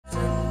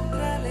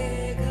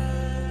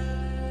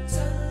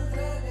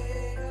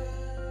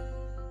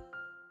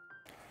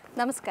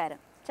Namaskaram.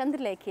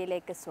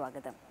 Chandralekha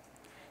Swagatham.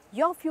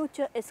 Your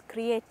future is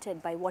created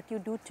by what you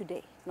do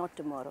today, not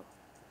tomorrow.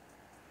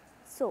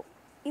 So,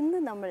 ഇന്ന്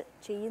നമ്മൾ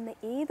ചെയ്യുന്ന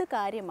ഏത്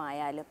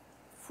കാര്യമായാലും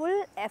ഫുൾ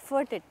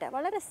എഫേർട്ട് ഇട്ട്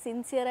വളരെ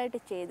സിൻസിയറായിട്ട്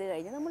ചെയ്തു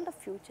കഴിഞ്ഞാൽ നമ്മളുടെ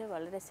ഫ്യൂച്ചർ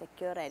വളരെ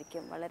സെക്യൂർ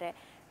ആയിരിക്കും, വളരെ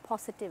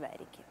പോസിറ്റീവ്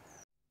ആയിരിക്കും.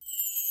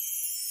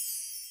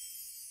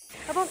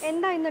 അപ്പം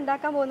എന്താ ഇന്ന്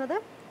ഉണ്ടാക്കാൻ പോകുന്നത്?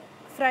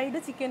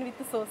 ഫ്രൈഡ് ചിക്കൻ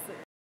വിത്ത് സോസ്.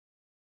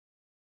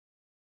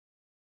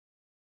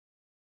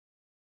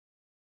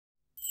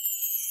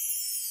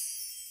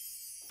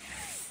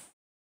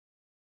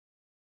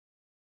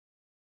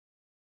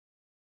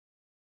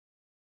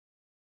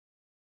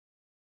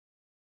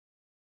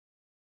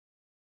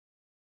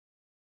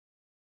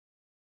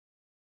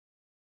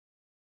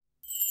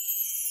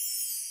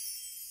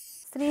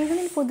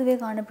 സ്ത്രീകളിൽ പൊതുവെ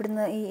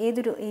കാണപ്പെടുന്ന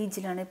ഏതൊരു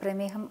ഏജിലാണ്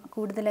പ്രമേഹം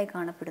കൂടുതലായി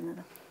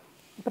കാണപ്പെടുന്നത്?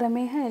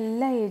 പ്രമേഹം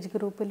എല്ലാ ഏജ്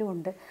ഗ്രൂപ്പിലും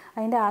ഉണ്ട്.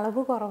 അതിൻ്റെ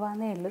അളവ്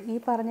കുറവാന്നേ ഉള്ളൂ. ഈ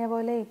പറഞ്ഞ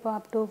പോലെ ഇപ്പോൾ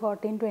അപ് ടു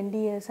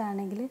 14-20 ഇയേഴ്സ്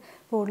ആണെങ്കിൽ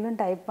കൂടുതലും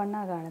ടൈപ്പ്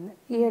 1 കാണുന്നത്.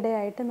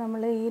 ഈയിടെയായിട്ട്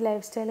നമ്മൾ ഈ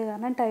ലൈഫ് സ്റ്റൈൽ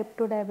കാരണം ടൈപ്പ്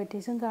 2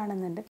 ഡയബറ്റീസും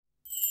കാണുന്നുണ്ട്.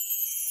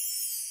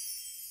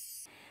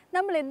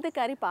 നമ്മൾ എന്ത്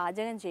കറി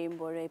പാചകം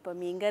ചെയ്യുമ്പോഴും ഇപ്പോൾ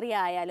മീൻകറി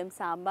ആയാലും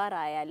സാമ്പാർ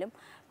ആയാലും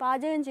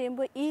പാചകം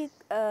ചെയ്യുമ്പോൾ ഈ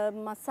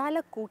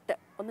മസാലക്കൂട്ട്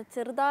ഒന്ന്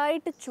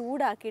ചെറുതായിട്ട്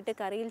ചൂടാക്കിയിട്ട്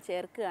കറിയിൽ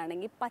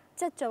ചേർക്കുകയാണെങ്കിൽ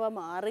പച്ചച്ചൊവ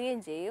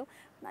മാറുകയും ചെയ്യും,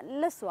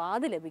 നല്ല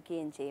സ്വാദ്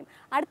ലഭിക്കുകയും ചെയ്യും.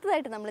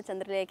 അടുത്തതായിട്ട് നമ്മൾ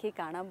ചന്ദ്രലേഖയിൽ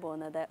കാണാൻ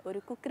പോകുന്നത് ഒരു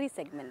കുക്കറി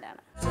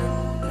സെഗ്മെൻ്റാണ്.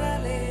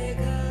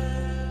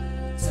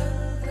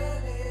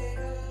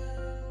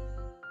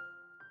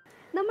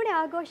 നമ്മുടെ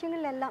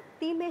ആഘോഷങ്ങളിലെല്ലാം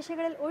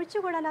തീന്മേശകളിൽ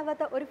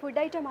ഒഴിച്ചുകൂടാനാകാത്ത ഒരു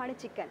ഫുഡ് ഐറ്റമാണ്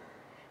ചിക്കൻ.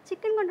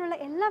 ചിക്കൻ കൊണ്ടുള്ള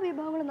എല്ലാ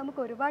വിഭവങ്ങളും നമുക്ക്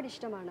ഒരുപാട്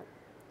ഇഷ്ടമാണ്.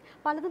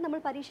 പലതും നമ്മൾ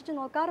പരീക്ഷിച്ച്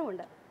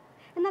നോക്കാറുമുണ്ട്.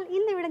 എന്നാൽ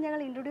ഇന്നിവിടെ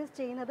ഞങ്ങൾ ഇൻട്രൊഡ്യൂസ്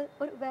ചെയ്യുന്നത്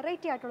ഒരു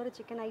വെറൈറ്റി ആയിട്ടുള്ളൊരു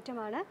ചിക്കൻ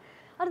ഐറ്റമാണ്.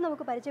 അത്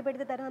നമുക്ക്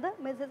പരിചയപ്പെടുത്തി തരുന്നത്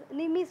മിസ്സസ്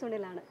നിമ്മി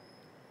സുനിലാണ്.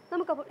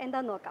 നമുക്കപ്പോൾ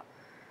എന്താണെന്ന് നോക്കാം.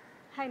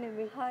 ഹായ്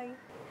നിമ്മി. ഹായ്.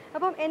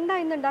 അപ്പം എന്താ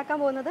ഇന്ന് ഉണ്ടാക്കാൻ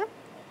പോകുന്നത്?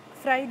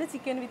 ഫ്രൈഡ്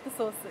ചിക്കൻ വിത്ത്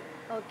സോസ്.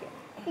 ഓക്കെ,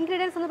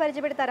 ഇൻഗ്രീഡിയൻസ് ഒന്ന്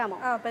പരിചയപ്പെടുത്തി തരാമോ?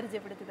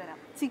 പരിചയപ്പെടുത്തി തരാം.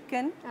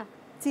 Chicken,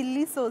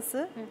 chilli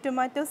sauce,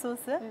 tomato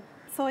sauce,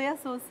 soya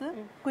sauce,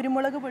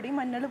 കുരുമുളക് പൊടി,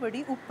 മഞ്ഞൾ പൊടി,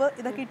 ഉപ്പ്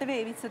ഇതൊക്കെ ഇട്ട്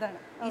വേവിച്ചതാണ്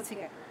ഈ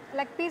ചിക്കൻ.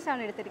 ലെഗ് പീസ്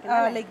ആണ്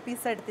എടുത്തിരിക്കുന്നത്. ലെഗ്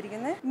പീസ്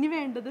എടുത്തിരിക്കുന്നത്. ഇനി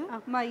വേണ്ടത്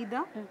മൈദ,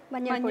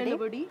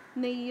 മഞ്ഞൾപ്പൊടി,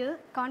 നെയ്യ്,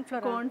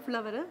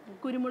 കോൺഫ്ലവർ,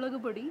 കുരുമുളക്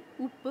പൊടി,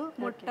 ഉപ്പ്,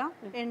 മുട്ട,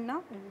 എണ്ണ,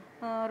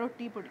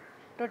 റൊട്ടിപ്പൊടി.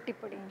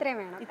 ഇത്രയും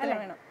വേണം. ഇത്ര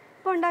വേണം.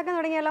 ഇപ്പോൾ ഉണ്ടാക്കാൻ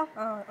തുടങ്ങിയാലോ?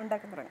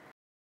 ഉണ്ടാക്കാൻ തുടങ്ങാം.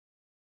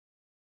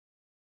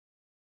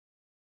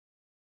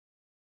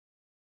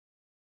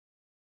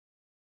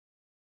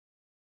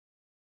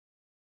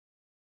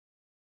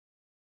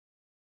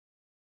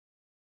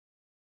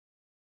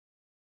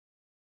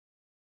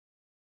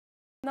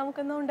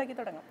 നമുക്കൊന്ന് ഉണ്ടാക്കി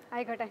തുടങ്ങാം.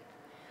 ആയിക്കോട്ടെ.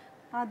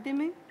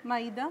 ആദ്യമേ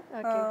മൈദ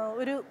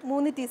ഒരു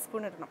 3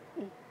 ടീസ്പൂൺ ഇടണം.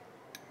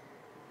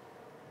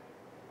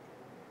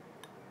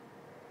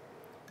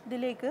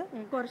 ഇതിലേക്ക്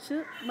കുറച്ച്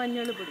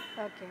മഞ്ഞൾ പൊടി.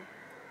 ഓക്കെ,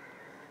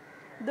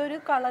 ഇതൊരു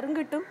കളറും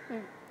കിട്ടും.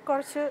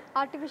 കുറച്ച്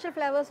ആർട്ടിഫിഷ്യൽ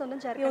ഫ്ലേവേഴ്സ്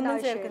ഒന്നും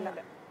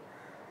ചേർക്കുന്നില്ല.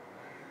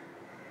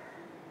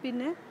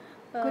 പിന്നെ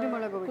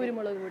കുരുമുളക്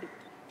പൊടി.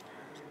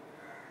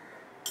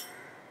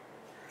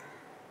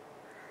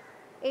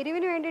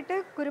 എരിവിന് വേണ്ടിയിട്ട്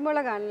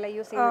കുരുമുളകാണല്ലേ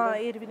യൂസ് ചെയ്യുന്നത്?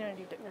 എരിവിന്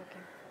വേണ്ടിയിട്ട്.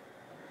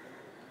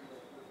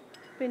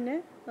 പിന്നെ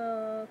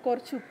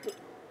കുറച്ച് ഉപ്പ്.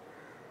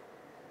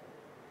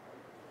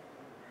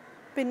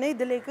 പിന്നെ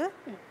ഇതിലേക്ക്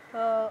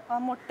ആ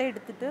മുട്ട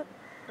എടുത്തിട്ട്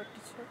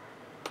പൊട്ടിച്ച്.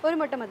 ഒരു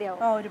മുട്ട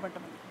മതിയാവും? ഒരു മുട്ട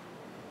മതി.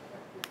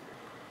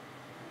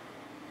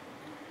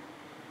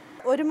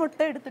 ഒരു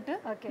മുട്ട എടുത്തിട്ട്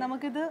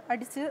നമുക്കിത്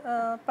അടിച്ച്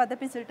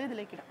പതപ്പിച്ചിട്ട്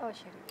ഇതിലേക്ക് ഇടാം. ഓ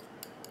ശരി.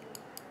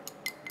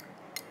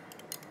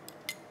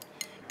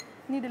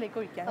 ഇനി ഇതിലേക്ക്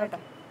ഒഴിക്കാം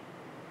കേട്ടോ.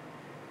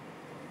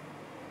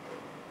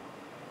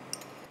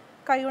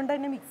 കൈ കൊണ്ട്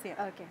തന്നെ മിക്സ് ചെയ്യാം.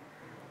 ഓക്കെ.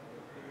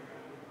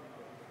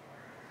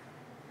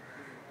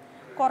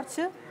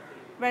 കുറച്ച്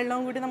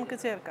വെള്ളവും കൂടി നമുക്ക്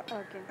ചേർക്കാം.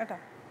 ഓക്കെ കേട്ടോ.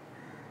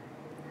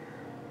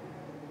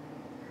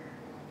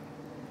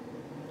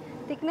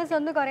 തിക്നെസ്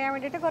ഒന്ന് കുറയാൻ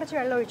വേണ്ടിയിട്ട് കുറച്ച്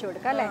വെള്ളം ഒഴിച്ചു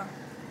കൊടുക്കാം അല്ലേ?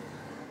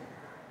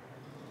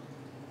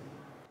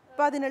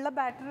 അപ്പോൾ അതിനുള്ള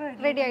ബാറ്റർ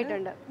റെഡി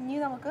ആയിട്ടുണ്ട്. ഇനി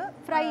നമുക്ക്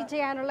ഫ്രൈ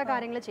ചെയ്യാനുള്ള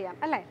കാര്യങ്ങൾ ചെയ്യാം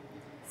അല്ലേ?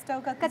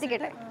 സ്റ്റവ്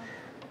കത്തിക്കട്ടെ.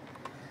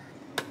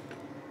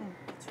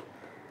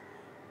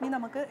 ഇനി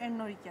നമുക്ക്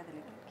എണ്ണ ഒഴിക്കാം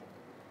അതിലേക്ക്.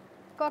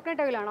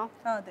 കോക്കനട്ട് ഓയിലാണോ?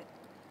 അതെ,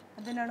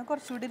 അതിനാണ്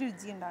കുറച്ചുകൂടി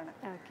രുചി ഉണ്ടാണ്.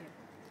 ഓക്കെ,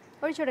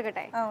 ഒഴിച്ചു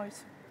കൊടുക്കട്ടെ.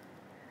 ഒഴിച്ചു.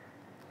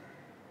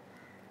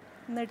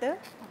 എന്നിട്ട്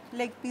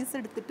ലെഗ് പീസ്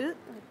എടുത്തിട്ട്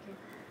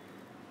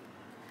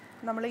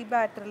നമ്മൾ ഈ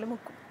ബാറ്ററിൽ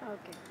മുക്കും.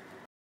 ഓക്കെ.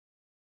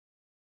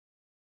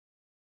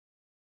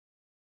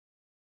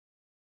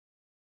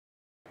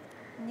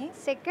 ഇനി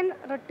സെക്കൻഡ്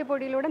റൊട്ടി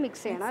പൊടിയിലൂടെ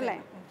മിക്സ് ചെയ്യണം അല്ലേ?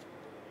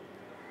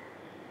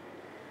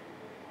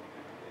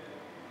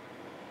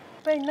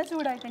 ഇപ്പം എണ്ണ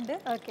ചൂടായിട്ടുണ്ട്.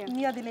 ഓക്കെ,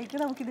 ഇനി അതിലേക്ക്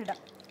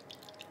നമുക്കിതിടാം.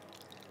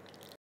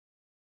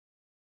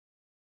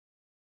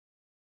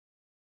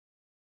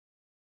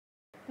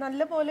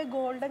 നല്ലപോലെ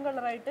ഗോൾഡൻ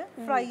കളറായിട്ട്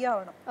ഫ്രൈ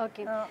ആവണം.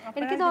 ഓക്കെ.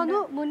 എനിക്ക് തോന്നുന്നു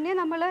മുന്നേ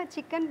നമ്മൾ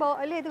ചിക്കൻ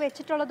ബോയിൽ ചെയ്ത്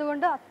വെച്ചിട്ടുള്ളത്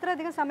കൊണ്ട്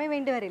അത്രയധികം സമയം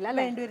വേണ്ടി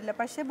വരില്ല.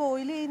 പക്ഷെ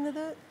ബോയിൽ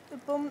ചെയ്യുന്നത്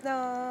ഇപ്പം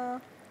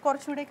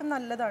കുറച്ചുകൂടെയൊക്കെ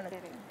നല്ലതാണ്.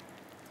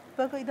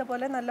 ഇപ്പൊ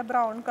ഇതേപോലെ നല്ല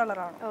ബ്രൗൺ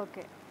കളറാണ്.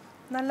 ഓക്കെ,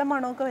 നല്ല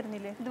മണമൊക്കെ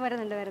വരുന്നില്ലേ? ഇത്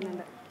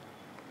വരുന്നുണ്ട്.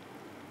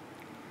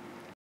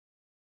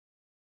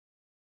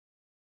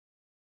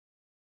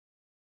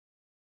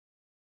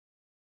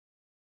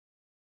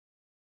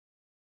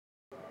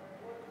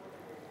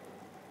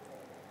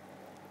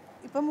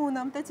 ഇപ്പം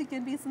മൂന്നാമത്തെ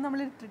ചിക്കൻ പീസ് നമ്മൾ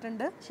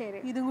ഇട്ടിട്ടുണ്ട്. ശരി.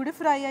 ഇതും കൂടി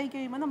ഫ്രൈ ആയി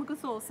കഴിയുമ്പോൾ നമുക്ക്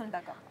സോസ്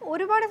ഉണ്ടാക്കാം.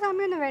 ഒരുപാട്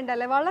സമയമൊന്നും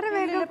വേണ്ടല്ലേ, വളരെ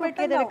വേഗം കുക്ക്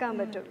ചെയ്തെടുക്കാൻ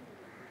പറ്റും.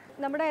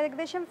 നമ്മുടെ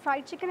ഏകദേശം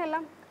ഫ്രൈഡ് ചിക്കൻ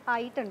എല്ലാം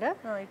ആയിട്ടുണ്ട്.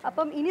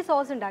 അപ്പം ഇനി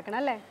സോസ് ഉണ്ടാക്കണം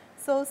അല്ലേ?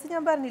 സോസ്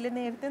ഞാൻ പറഞ്ഞില്ലേ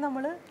നേരത്തെ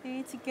നമ്മൾ ഈ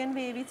ചിക്കൻ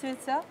വേവിച്ച്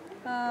വെച്ച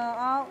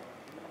ആ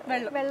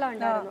വെള്ളം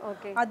ഉണ്ടായിരുന്നു.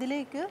 ഓക്കെ.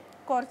 അതിലേക്ക്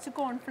കുറച്ച്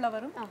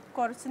കോൺഫ്ലവറും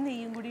കുറച്ച്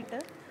നെയ്യും കൂടി ഇട്ട്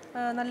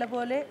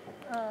നല്ലപോലെ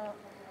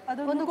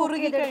അതൊന്ന്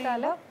കുറുകി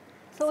കഴിഞ്ഞാൽ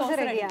സോസ്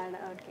റെഡിയാണ്.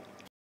 ഓക്കെ.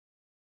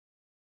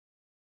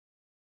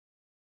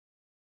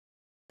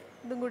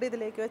 ഇതും കൂടി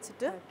ഇതിലേക്ക്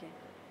വെച്ചിട്ട്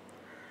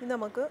ഇനി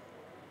നമുക്ക്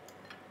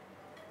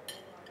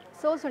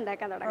സോസ്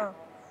ഉണ്ടാക്കാൻ തുടങ്ങാം.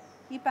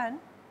 ഈ പാൻ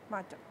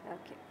മാറ്റാം.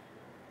 ഓക്കെ.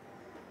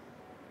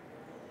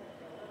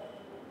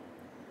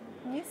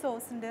 ഇനി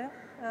സോസിന്റെ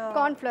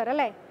കോൺഫ്ലവർ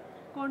അല്ലേ?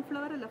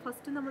 കോൺഫ്ലവർ അല്ല,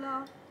 ഫസ്റ്റ് നമ്മൾ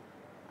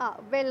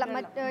വെള്ളം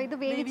ഇത്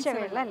വേവിച്ച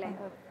വെള്ളം അല്ലേ,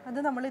 അത്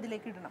നമ്മൾ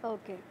ഇതിലേക്ക് ഇടണം.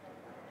 ഓക്കെ.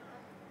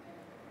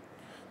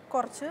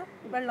 കുറച്ച്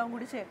വെള്ളം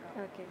കൂടി ചേർക്കാം.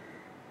 ഓക്കെ.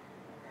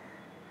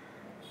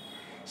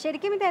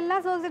 ശരിക്കും ഇത് എല്ലാ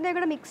സോസിന്റെയും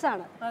കൂടെ മിക്സ്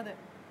ആണ്. അതെ.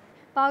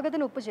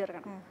 പാകത്തിന് ഉപ്പ്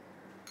ചേർക്കണം.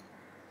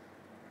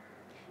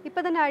 ഇപ്പൊ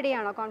തന്നെ ആഡ്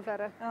ചെയ്യാണോ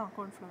കോൺഫ്ലവർ?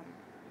 കോൺഫ്ലവർ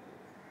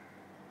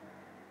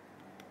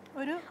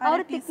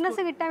ഒരു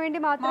തിക്നെസ് കിട്ടാൻ വേണ്ടി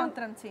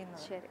മാത്രം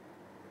ചെയ്യുന്നത്. ശരി.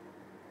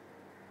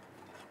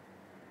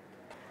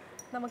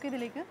 നമുക്ക്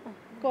ഇതിലേക്ക്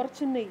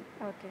കുറച്ച് നെയ്യ്.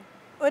 ഓക്കെ.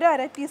 ഒരു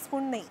അര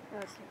ടീസ്പൂൺ നെയ്യ്.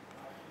 ഓക്കെ.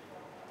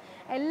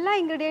 എല്ലാ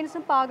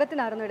ഇൻഗ്രീഡിയൻസും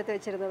പാകത്തിനായിരുന്നു എടുത്ത്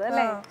വെച്ചിരുന്നത്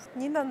അല്ലേ?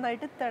 ഇനി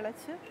നന്നായിട്ട്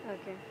തിളച്ച്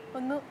ഓക്കെ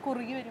ഒന്ന്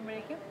കുറുകി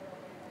വരുമ്പോഴേക്കും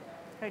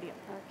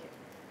റെഡിയാണ്. ഓക്കെ.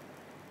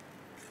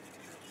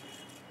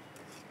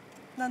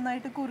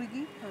 നന്നായിട്ട്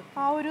കുറുകി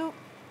ആ ഒരു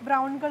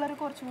ബ്രൗൺ കളർ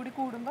കുറച്ചും കൂടി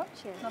കൂടുമ്പോൾ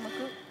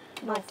നമുക്ക്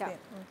മാറ്റാം.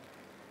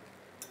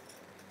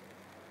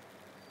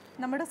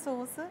 നമ്മുടെ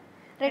സോസ്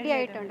റെഡി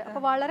ആയിട്ടുണ്ട്.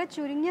 അപ്പോൾ വളരെ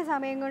ചുരുങ്ങിയ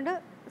സമയം കൊണ്ട്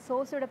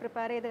സോസ് ഇവിടെ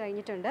പ്രിപ്പയർ ചെയ്ത്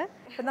കഴിഞ്ഞിട്ടുണ്ട്.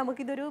 അപ്പം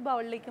നമുക്കിതൊരു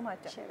ബൗളിലേക്ക്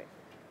മാറ്റാം. ശരി.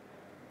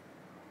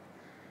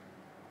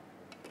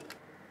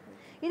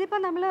 ഇതിപ്പോൾ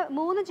നമ്മൾ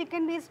 3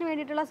 ചിക്കൻ പീസിന്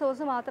വേണ്ടിയിട്ടുള്ള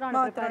സോസ് മാത്രമാണ്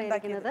പ്രിപ്പയർ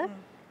ചെയ്തിരിക്കുന്നത്.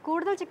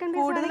 കൂടുതൽ ചിക്കൻ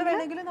പീസ്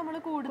വേണമെങ്കിൽ നമ്മൾ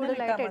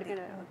കൂടുതലായിട്ട്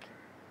എടുക്കണം.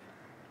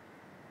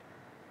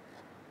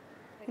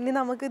 ഇനി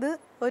നമുക്കിത്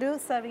ഒരു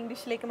സർവിംഗ്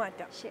ഡിഷിലേക്ക്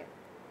മാറ്റാം. ശരി.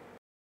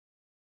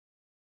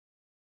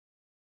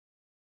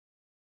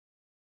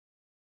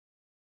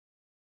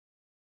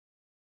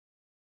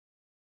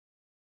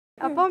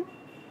 അപ്പം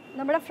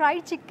നമ്മുടെ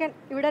ഫ്രൈഡ് ചിക്കൻ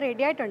ഇവിടെ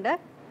റെഡി ആയിട്ടുണ്ട്.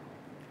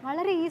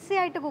 വളരെ ഈസി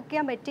ആയിട്ട് കുക്ക്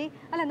ചെയ്യാൻ പറ്റി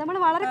അല്ല, നമ്മൾ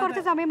വളരെ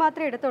കുറച്ച് സമയം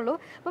മാത്രമേ എടുത്തുള്ളൂ.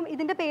 അപ്പം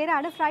ഇതിൻ്റെ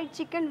പേരാണ് ഫ്രൈഡ്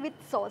ചിക്കൻ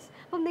വിത്ത് സോസ്.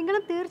 അപ്പം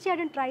നിങ്ങളും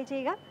തീർച്ചയായിട്ടും ട്രൈ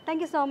ചെയ്യുക.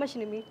 Thank you so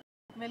much Nimi.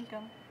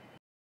 Welcome.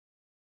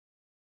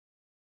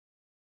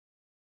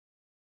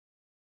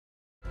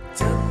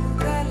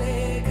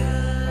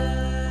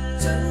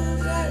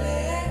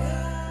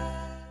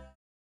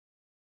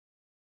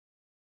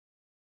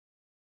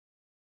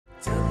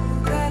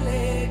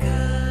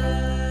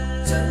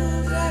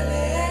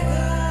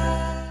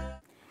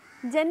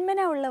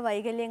 ജന്മന ഉള്ള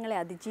വൈകല്യങ്ങളെ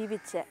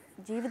അതിജീവിച്ച്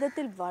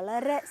ജീവിതത്തിൽ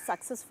വളരെ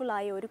സക്സസ്ഫുൾ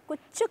ആയ ഒരു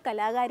കൊച്ചു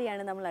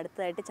കലാകാരിയാണ് നമ്മൾ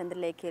അടുത്തതായിട്ട്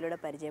ചന്ദ്രലേഖയിലൂടെ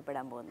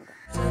പരിചയപ്പെടാൻ പോകുന്നത്.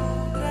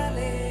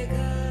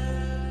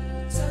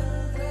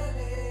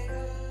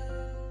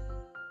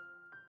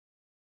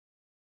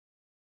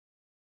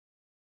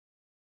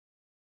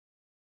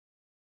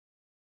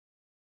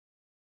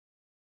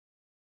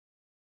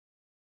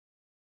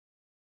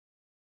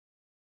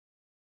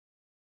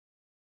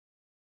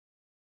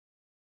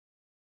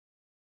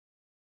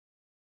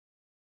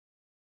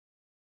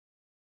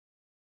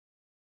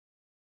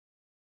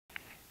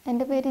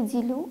 എൻ്റെ പേര്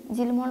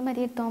ജിലുമോൾ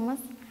മരിയ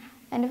തോമസ്.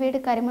 എൻ്റെ വീട്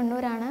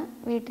കരിമണ്ണൂരാണ്.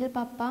 വീട്ടിൽ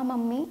പപ്പ,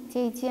 മമ്മി,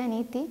 ചേച്ചി,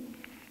 അനിയത്തി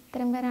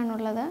ഇത്രയും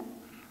പേരാണുള്ളത്.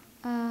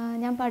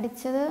 ഞാൻ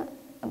പഠിച്ചത്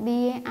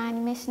BA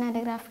ആനിമേഷൻ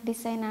ആൻഡ് ഗ്രാഫിക്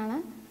ഡിസൈനാണ്.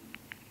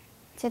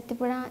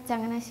 ചെത്തിപ്പുഴ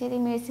ചങ്ങനാശ്ശേരി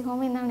മേഴ്സി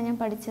ഹോമിൽ നിന്നാണ് ഞാൻ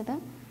പഠിച്ചത്.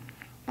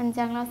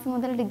 5ാം ക്ലാസ്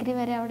മുതൽ ഡിഗ്രി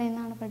വരെ അവിടെ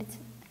നിന്നാണ്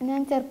പഠിച്ചത്.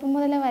 ഞാൻ ചെറുപ്പം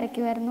മുതലേ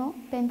വരയ്ക്കുമായിരുന്നു.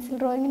 പെൻസിൽ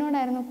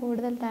ഡ്രോയിങ്ങിനോടായിരുന്നു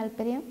കൂടുതൽ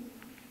താല്പര്യം.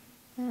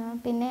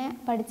 പിന്നെ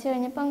പഠിച്ചു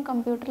കഴിഞ്ഞപ്പം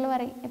കമ്പ്യൂട്ടറിൽ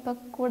ഇപ്പം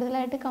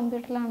കൂടുതലായിട്ട്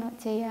കമ്പ്യൂട്ടറിലാണ്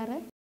ചെയ്യാറ്.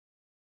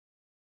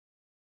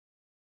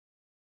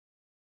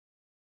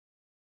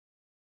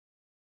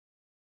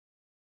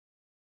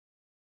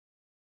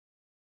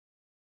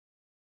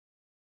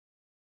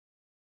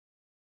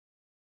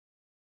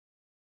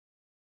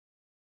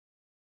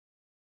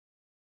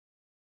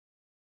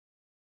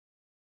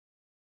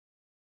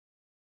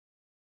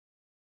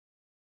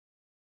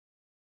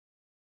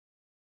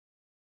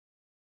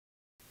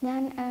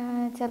 ഞാൻ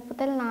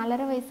ചെറുപ്പത്തിൽ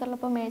 4.5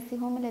 വയസ്സുള്ളപ്പോൾ മേഴ്സി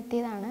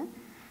ഹോമിലെത്തിയതാണ്.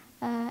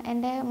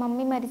 എൻ്റെ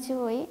മമ്മി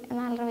മരിച്ചുപോയി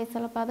 4.5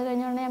 വയസ്സുള്ളപ്പോൾ. അത്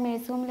കഴിഞ്ഞുകൊണ്ട് ഞാൻ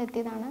മേഴ്സി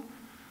ഹോമിലെത്തിയതാണ്.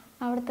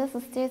 അവിടുത്തെ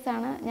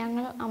സിസ്റ്റേഴ്സാണ്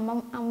ഞങ്ങൾ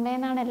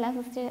അമ്മയെന്നാണ് എല്ലാ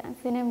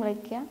സിസ്റ്റേഴ്സിനെയും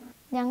വിളിക്കുക.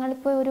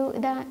 ഞങ്ങളിപ്പോൾ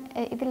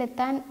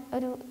ഇതിലെത്താൻ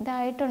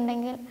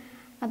ഇതായിട്ടുണ്ടെങ്കിൽ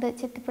അത്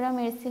ചെത്തിപ്പുഴ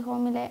മേഴ്സി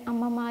ഹോമിലെ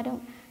അമ്മമാരും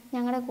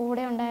ഞങ്ങളുടെ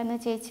കൂടെ ഉണ്ടായിരുന്ന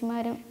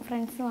ചേച്ചിമാരും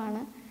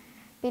ഫ്രണ്ട്സുമാണ്.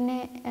 പിന്നെ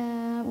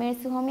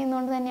മേഴ്സി ഹോമിൽ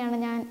നിന്നുകൊണ്ട് തന്നെയാണ്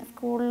ഞാൻ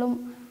സ്കൂളിലും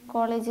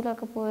കോളേജിലും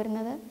ഒക്കെ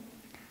പോയിരുന്നത്.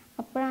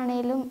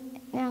 അപ്പോഴാണേലും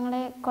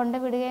ഞങ്ങളെ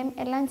കൊണ്ടുവിടുകയും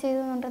എല്ലാം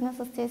ചെയ്തുകൊണ്ടിരുന്ന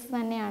സിസ്റ്റേഴ്സ്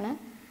തന്നെയാണ്.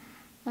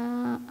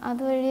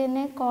 അതുവഴി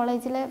തന്നെ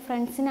കോളേജിലെ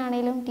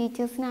ഫ്രണ്ട്സിനാണേലും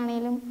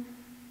ടീച്ചേഴ്സിനാണേലും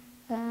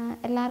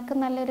എല്ലാവർക്കും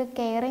നല്ലൊരു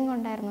കെയറിങ്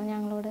ഉണ്ടായിരുന്നു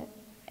ഞങ്ങളോട്,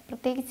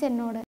 പ്രത്യേകിച്ച്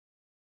എന്നോട്.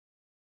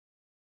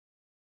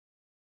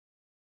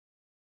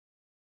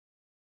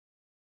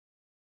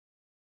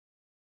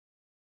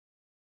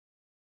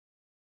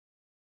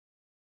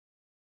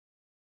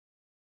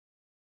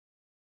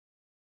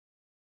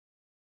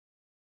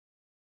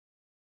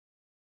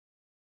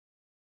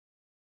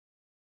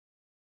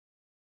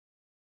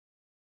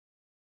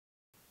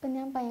 ഇപ്പം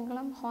ഞാൻ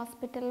പയ്യങ്കുളം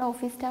ഹോസ്പിറ്റലിൽ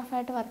ഓഫീസ്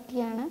സ്റ്റാഫായിട്ട് വർക്ക്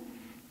ചെയ്യാണ്.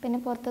 പിന്നെ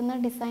പുറത്തുനിന്ന്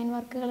ഡിസൈൻ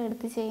വർക്കുകൾ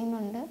എടുത്ത്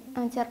ചെയ്യുന്നുണ്ട്.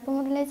 ചെറുപ്പം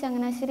മുതലേ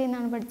ചങ്ങനാശ്ശേരി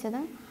എന്നാണ് പഠിച്ചത്.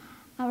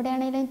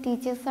 അവിടെയാണെങ്കിലും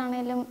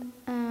ടീച്ചേഴ്സാണേലും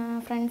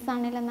ഫ്രണ്ട്സ്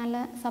ആണെങ്കിലും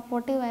നല്ല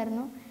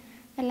സപ്പോർട്ടീവായിരുന്നു.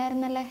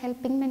 എല്ലാവരും നല്ല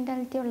ഹെൽപ്പിംഗ്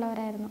മെൻറ്റാലിറ്റി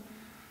ഉള്ളവരായിരുന്നു.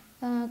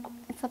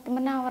 സത്യം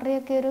പറഞ്ഞാൽ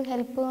അവരുടെയൊക്കെ ഒരു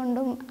ഹെൽപ്പ്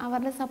കൊണ്ടും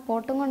അവരുടെ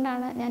സപ്പോർട്ടും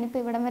കൊണ്ടാണ്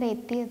ഞാനിപ്പോൾ ഇവിടം വരെ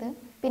എത്തിയത്.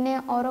 പിന്നെ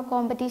ഓരോ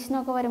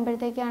കോമ്പറ്റീഷനൊക്കെ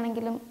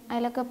വരുമ്പോഴത്തേക്കാണെങ്കിലും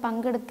അതിലൊക്കെ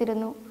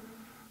പങ്കെടുത്തിരുന്നു.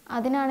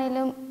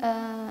 അതിനാണേലും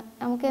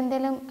നമുക്ക്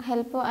എന്തെങ്കിലും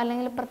ഹെൽപ്പോ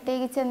അല്ലെങ്കിൽ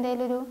പ്രത്യേകിച്ച്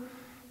എന്തെങ്കിലും ഒരു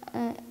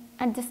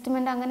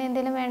അഡ്ജസ്റ്റ്മെൻറ്റ് അങ്ങനെ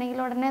എന്തെങ്കിലും വേണമെങ്കിൽ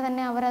ഉടനെ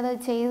തന്നെ അവരത്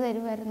ചെയ്തു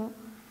തരുമായിരുന്നു.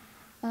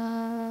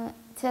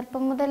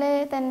 ചെറുപ്പം മുതലേ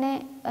തന്നെ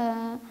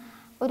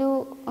ഒരു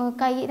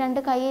രണ്ട്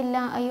കൈയില്ല,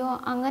 അയ്യോ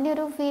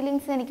അങ്ങനെയൊരു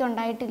ഫീലിങ്സ് എനിക്ക്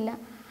ഉണ്ടായിട്ടില്ല.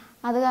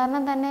 അത്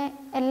കാരണം തന്നെ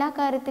എല്ലാ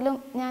കാര്യത്തിലും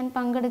ഞാൻ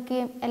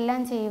പങ്കെടുക്കുകയും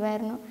എല്ലാം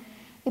ചെയ്യുമായിരുന്നു.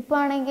 ഇപ്പോൾ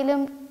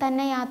ആണെങ്കിലും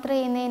തന്നെ യാത്ര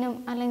ചെയ്യുന്നതിനും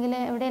അല്ലെങ്കിൽ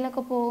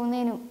എവിടെയെങ്കിലുമൊക്കെ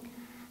പോകുന്നതിനും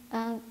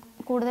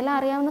കൂടുതലും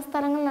അറിയാവുന്ന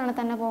സ്ഥലങ്ങളിലാണ്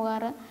തന്നെ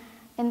പോകാറ്.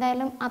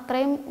 എന്തായാലും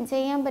അത്രയും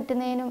ചെയ്യാൻ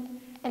പറ്റുന്നതിനും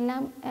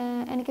എല്ലാം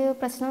എനിക്ക്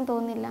പ്രശ്നം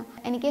തോന്നില്ല.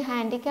 എനിക്ക്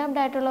ഹാൻഡിക്യാപ്ഡ്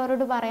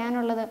ആയിട്ടുള്ളവരോട്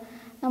പറയാനുള്ളത്,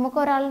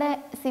 നമുക്കൊരാളുടെ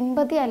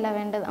സിമ്പതി അല്ല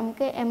വേണ്ടത്,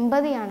 നമുക്ക്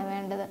എമ്പതിയാണ്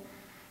വേണ്ടത്.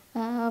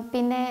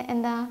 പിന്നെ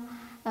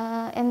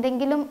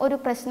എന്തെങ്കിലും ഒരു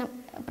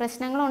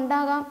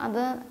പ്രശ്നങ്ങളുണ്ടാകാം.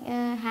 അത്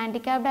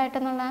ഹാൻഡിക്യാപ്ഡ്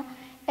ആയിട്ടെന്നുള്ള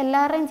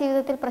എല്ലാവരുടെയും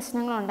ജീവിതത്തിൽ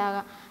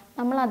പ്രശ്നങ്ങളുണ്ടാകാം.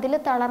 നമ്മൾ അതിൽ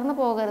തളർന്നു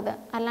പോകരുത്.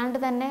 അല്ലാണ്ട്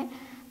തന്നെ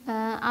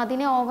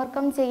അതിനെ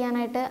ഓവർകം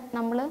ചെയ്യാനായിട്ട്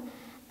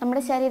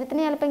നമ്മുടെ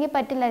ശരീരത്തിന് ചിലപ്പോൾ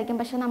പറ്റില്ലായിരിക്കും,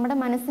 പക്ഷെ നമ്മുടെ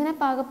മനസ്സിനെ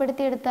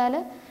പാകപ്പെടുത്തിയെടുത്താൽ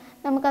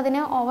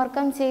നമുക്കതിനെ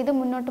ഓവർകം ചെയ്ത്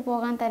മുന്നോട്ട്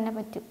പോകാൻ തന്നെ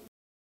പറ്റും.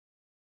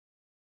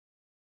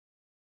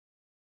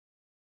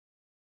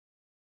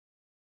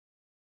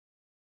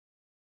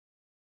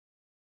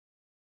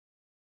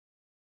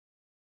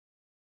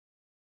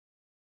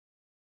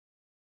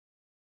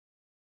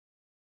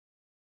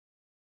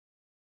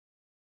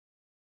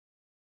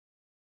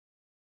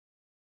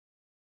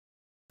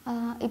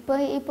 ഇപ്പോൾ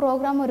ഈ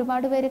പ്രോഗ്രാം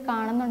ഒരുപാട് പേര്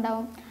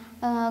കാണുന്നുണ്ടാവും.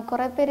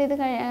 കുറേ പേര് ഇത്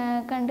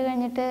കണ്ടു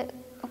കഴിഞ്ഞിട്ട്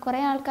കുറേ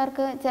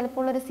ആൾക്കാർക്ക്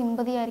ചിലപ്പോൾ ഒരു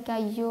സിമ്പതി ആയിരിക്കാം,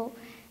 അയ്യോ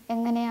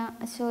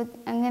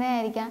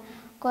എങ്ങനെയായിരിക്കാം.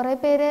 കുറേ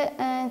പേര്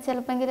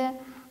ചിലപ്പോൾ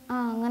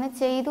അങ്ങനെ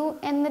ചെയ്തു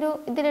എന്നൊരു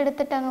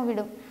ഇതിലെടുത്തിട്ട് അങ്ങ്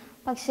വിടും.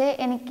 പക്ഷേ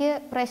എനിക്ക്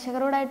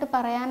പ്രേക്ഷകരോടായിട്ട്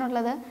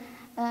പറയാനുള്ളത്,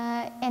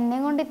 എന്നെ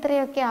കൊണ്ട്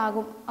ഇത്രയൊക്കെ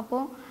ആകും.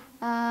 അപ്പോൾ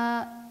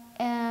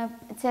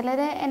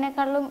ചിലർ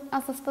എന്നെക്കാളും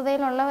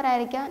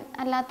അസ്വസ്ഥതയിലുള്ളവരായിരിക്കാം,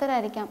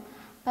 അല്ലാത്തവരായിരിക്കാം.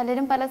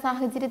 പലരും പല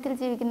സാഹചര്യത്തിൽ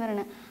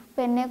ജീവിക്കുന്നവരാണ്.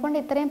 അപ്പോൾ എന്നെക്കൊണ്ട്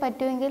ഇത്രയും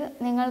പറ്റുമെങ്കിൽ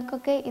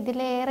നിങ്ങൾക്കൊക്കെ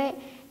ഇതിലേറെ,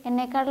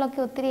 എന്നെക്കാളിലൊക്കെ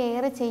ഒത്തിരി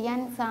ഏറെ ചെയ്യാൻ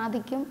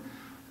സാധിക്കും.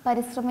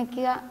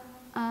 പരിശ്രമിക്കുക.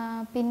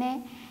 പിന്നെ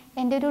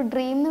എൻ്റെ ഒരു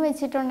ഡ്രീം എന്ന്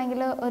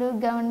വെച്ചിട്ടുണ്ടെങ്കിൽ ഒരു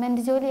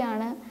ഗവൺമെൻറ്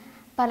ജോലിയാണ്.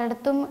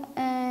 പലയിടത്തും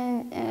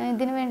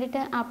ഇതിന്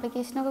വേണ്ടിയിട്ട്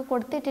ആപ്ലിക്കേഷനൊക്കെ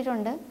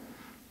കൊടുത്തിട്ടിട്ടുണ്ട്,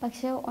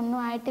 പക്ഷെ ഒന്നും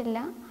ആയിട്ടില്ല.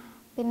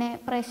 പിന്നെ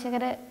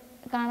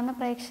കാണുന്ന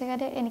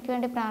പ്രേക്ഷകർ എനിക്ക്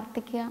വേണ്ടി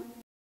പ്രാർത്ഥിക്കുക.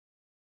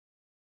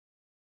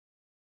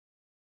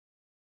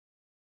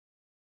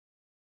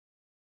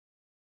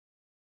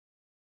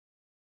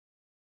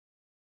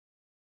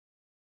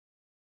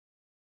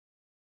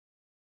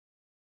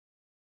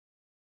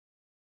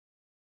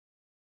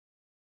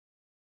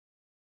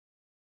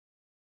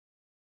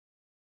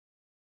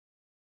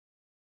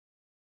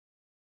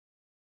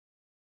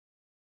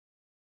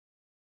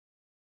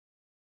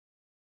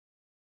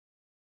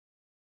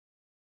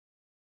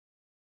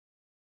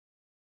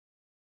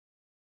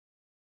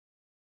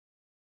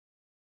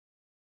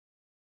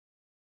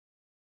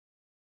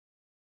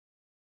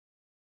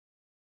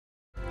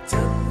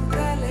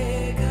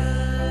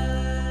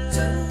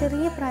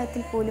 ചെറിയ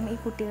പ്രായത്തിൽ പോലും ഈ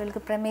കുട്ടികൾക്ക്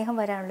പ്രമേഹം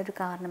വരാനുള്ളൊരു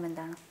കാരണം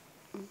എന്താണ്?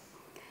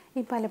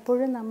 ഈ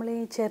പലപ്പോഴും നമ്മൾ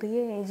ഈ ചെറിയ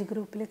ഏജ്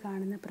ഗ്രൂപ്പിൽ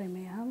കാണുന്ന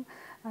പ്രമേഹം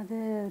അത്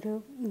ഒരു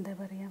എന്താ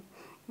പറയുക,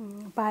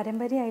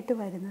 പാരമ്പര്യമായിട്ട്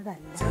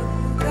വരുന്നതല്ല.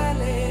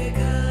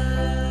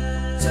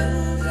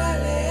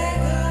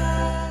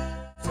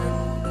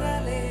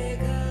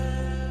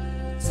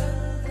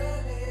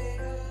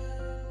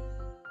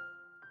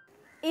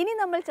 ഇനി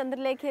നമ്മൾ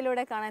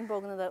ചന്ദ്രലേഖയിലൂടെ കാണാൻ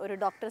പോകുന്നത് ഒരു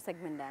ഡോക്ടർ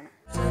സെഗ്മെന്റ് ആണ്.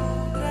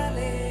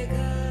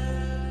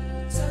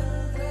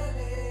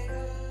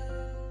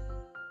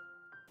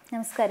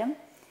 നമസ്കാരം.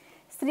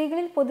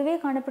 സ്ത്രീകളിൽ പൊതുവേ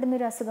കാണപ്പെടുന്ന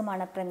ഒരു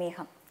അസുഖമാണ്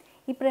പ്രമേഹം.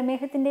 ഈ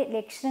പ്രമേഹത്തിൻ്റെ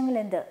ലക്ഷണങ്ങൾ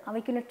എന്ത്,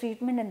 അവയ്ക്കുള്ള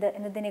ട്രീറ്റ്മെൻറ്റ് എന്ത്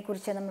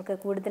എന്നതിനെക്കുറിച്ച് നമുക്ക്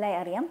കൂടുതലായി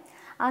അറിയാം.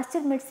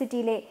 ആസ്റ്റർ മെഡ്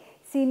സിറ്റിയിലെ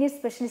സീനിയർ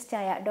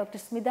സ്പെഷ്യലിസ്റ്റായ ഡോക്ടർ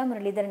സ്മിത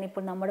മുരളീധരൻ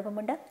ഇപ്പോൾ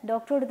നമ്മോടൊപ്പമുണ്ട്.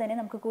 ഡോക്ടറോട് തന്നെ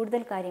നമുക്ക്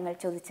കൂടുതൽ കാര്യങ്ങൾ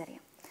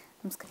ചോദിച്ചറിയാം.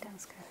 നമസ്കാരം.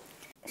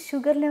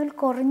 ഷുഗർ ലെവൽ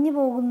കുറഞ്ഞു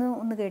പോകുന്നു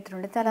എന്ന്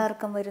കേട്ടിട്ടുണ്ട്,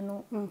 തലകറക്കം വരുന്നു.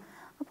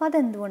 അപ്പോൾ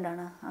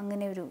അതെന്തുകൊണ്ടാണ്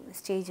അങ്ങനെ ഒരു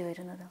സ്റ്റേജ്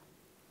വരുന്നത്?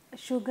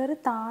 ഷുഗർ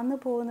താന്നു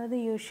പോകുന്നത്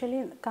യൂഷ്വലി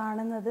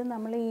കാണുന്നത്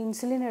നമ്മൾ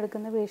ഇൻസുലിൻ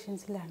എടുക്കുന്ന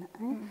പേഷ്യൻസിലാണ്.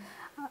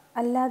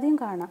 അല്ലാതെയും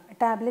കാണാം.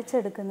 ടാബ്ലറ്റ്സ്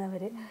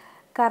എടുക്കുന്നവർ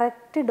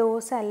കറക്റ്റ്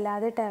ഡോസ്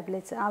അല്ലാതെ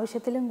ടാബ്ലറ്റ്സ്,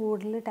 ആവശ്യത്തിലും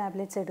കൂടുതൽ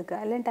ടാബ്ലറ്റ്സ് എടുക്കുക,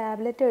 അല്ലെങ്കിൽ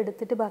ടാബ്ലറ്റ്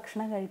എടുത്തിട്ട്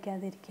ഭക്ഷണം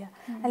കഴിക്കാതിരിക്കുക,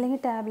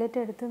 അല്ലെങ്കിൽ ടാബ്ലറ്റ്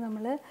എടുത്ത്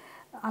നമ്മൾ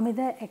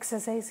അമിത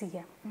എക്സസൈസ്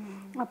ചെയ്യുക.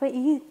 അപ്പോൾ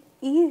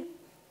ഈ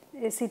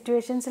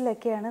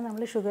സിറ്റുവേഷൻസിലൊക്കെയാണ്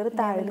നമ്മൾ ഷുഗർ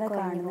താഴ്ന്ന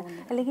കാണുന്നത്.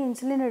 അല്ലെങ്കിൽ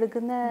ഇൻസുലിൻ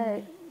എടുക്കുന്ന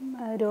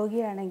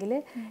രോഗിയാണെങ്കിൽ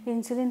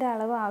ഇൻസുലിൻ്റെ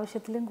അളവ്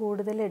ആവശ്യത്തിലും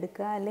കൂടുതൽ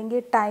എടുക്കുക, അല്ലെങ്കിൽ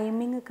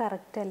ടൈമിങ്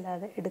കറക്റ്റ്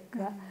അല്ലാതെ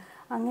എടുക്കുക.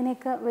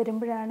 അങ്ങനെയൊക്കെ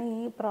വരുമ്പോഴാണ്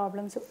ഈ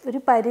പ്രോബ്ലംസ്. ഒരു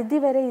പരിധി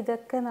വരെ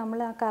ഇതൊക്കെ നമ്മൾ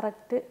ആ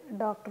correct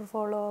doctor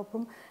follow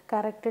അപ്പും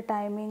correct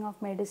timing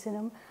of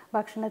മെഡിസിനും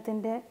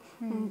ഭക്ഷണത്തിൻ്റെ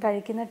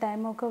കഴിക്കുന്ന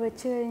ടൈമൊക്കെ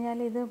വെച്ച്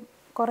കഴിഞ്ഞാൽ ഇത്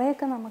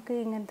കുറേയൊക്കെ നമുക്ക്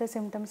ഇങ്ങനത്തെ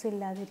സിംറ്റംസ്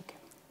ഇല്ലാതിരിക്കും.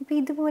 അപ്പോൾ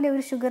ഇതുപോലെ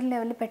ഒരു ഷുഗർ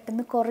ലെവൽ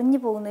പെട്ടെന്ന് കുറഞ്ഞു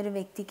പോകുന്ന ഒരു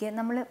വ്യക്തിക്ക്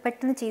നമ്മൾ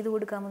പെട്ടെന്ന് ചെയ്തു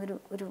കൊടുക്കാവുന്ന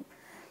ഒരു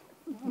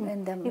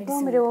എന്താ,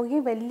 ഇപ്പം രോഗി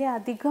വലിയ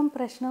അധികം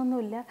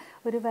പ്രശ്നമൊന്നുമില്ല,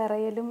 ഒരു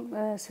വിറയലും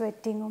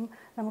സ്വെറ്റിങ്ങും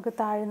നമുക്ക്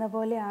താഴ്ന്ന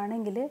പോലെ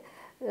ആണെങ്കിൽ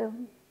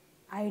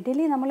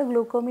ഐഡിയലി നമ്മൾ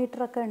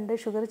ഗ്ലൂക്കോമീറ്ററൊക്കെ ഉണ്ട്,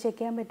 ഷുഗർ ചെക്ക്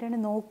ചെയ്യാൻ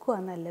പറ്റുകയാണെങ്കിൽ നോക്കുക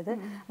നല്ലത്.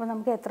 അപ്പോൾ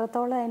നമുക്ക്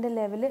എത്രത്തോളം അതിൻ്റെ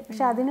ലെവൽ,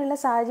 പക്ഷെ അതിനുള്ള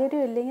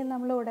സാഹചര്യം ഇല്ലെങ്കിൽ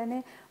നമ്മൾ ഉടനെ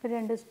ഒരു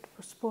 2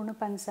 സ്പൂണ്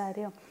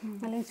പഞ്ചസാരയോ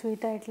അല്ലെങ്കിൽ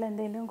സ്വീറ്റായിട്ടുള്ള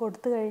എന്തെങ്കിലും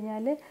കൊടുത്തു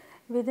കഴിഞ്ഞാൽ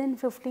വിതിൻ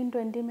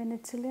 15-20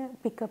 മിനിറ്റ്സിൽ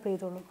പിക്കപ്പ്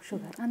ചെയ്തോളും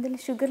ഷുഗർ. അതിൽ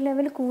ഷുഗർ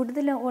ലെവൽ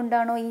കൂടുതൽ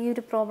കൊണ്ടാണോ ഈ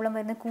ഒരു പ്രോബ്ലം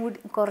വരുന്നത്,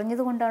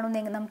 കുറഞ്ഞത് കൊണ്ടാണോ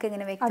നമുക്ക്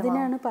എങ്ങനെ വ്യക്തം?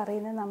 അതിനാണ്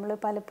പറയുന്നത്, നമ്മൾ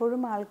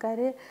പലപ്പോഴും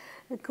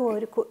ആൾക്കാർക്ക്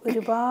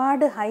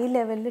ഒരുപാട് ഹൈ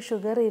ലെവലിൽ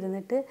ഷുഗർ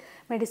ഇരുന്നിട്ട്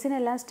മെഡിസിൻ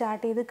എല്ലാം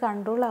സ്റ്റാർട്ട് ചെയ്ത്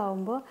കൺട്രോൾ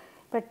ആകുമ്പോൾ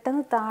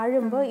പെട്ടെന്ന്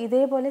താഴുമ്പോൾ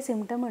ഇതേപോലെ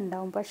സിംറ്റം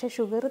ഉണ്ടാവും, പക്ഷേ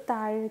ഷുഗർ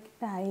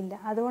താഴായില്ല.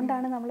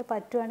 അതുകൊണ്ടാണ് നമ്മൾ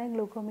പറ്റുവാണെങ്കിൽ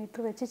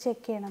ഗ്ലൂക്കോമീറ്റർ വെച്ച്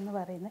ചെക്ക് ചെയ്യണം എന്ന്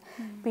പറയുന്നത്.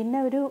 പിന്നെ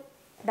ഒരു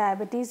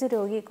ഡയബറ്റീസ്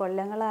രോഗി,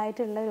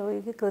 കൊല്ലങ്ങളായിട്ടുള്ള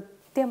രോഗിക്ക്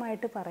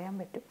കൃത്യമായിട്ട് പറയാൻ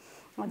പറ്റും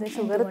അത്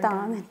ഷുഗർ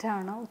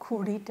താന്നിട്ടാണോ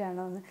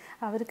കൂടിയിട്ടാണോ എന്ന്.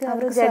 അവർക്ക്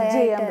ജഡ്ജ്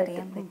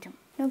ചെയ്യാൻ പറ്റും.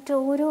 ഡോക്ടർ,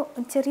 ഓരോ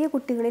ചെറിയ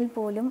കുട്ടികളിൽ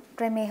പോലും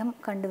പ്രമേഹം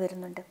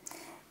കണ്ടുവരുന്നുണ്ട്.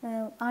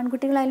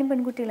 ആൺകുട്ടികളായാലും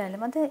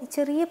പെൺകുട്ടികളായാലും അത്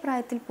ചെറിയ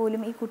പ്രായത്തിൽ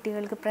പോലും ഈ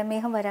കുട്ടികൾക്ക്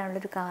പ്രമേഹം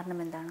വരാനുള്ളൊരു കാരണം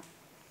എന്താണ്?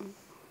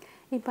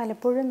 ഈ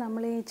പലപ്പോഴും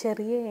നമ്മൾ ഈ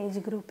ചെറിയ ഏജ്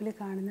ഗ്രൂപ്പിൽ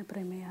കാണുന്ന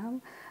പ്രമേഹം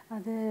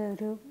അത്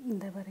ഒരു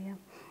എന്താ പറയുക,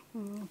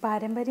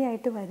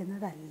 പാരമ്പര്യമായിട്ട്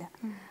വരുന്നതല്ല.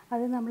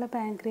 അത് നമ്മളെ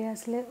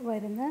പാൻക്രിയാസിൽ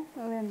വരുന്ന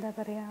എന്താ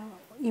പറയുക,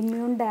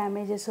 ഇമ്മ്യൂൺ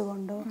ഡാമേജസ്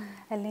കൊണ്ടോ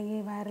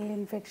അല്ലെങ്കിൽ വൈറൽ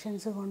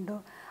ഇൻഫെക്ഷൻസ് കൊണ്ടോ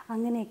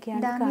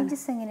അങ്ങനെയൊക്കെയാണ്.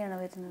 ഡാമേജസ് എങ്ങനെയാണ്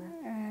വരുന്നത്?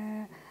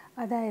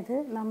 അതായത്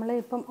നമ്മൾ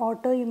ഇപ്പം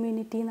ഓട്ടോ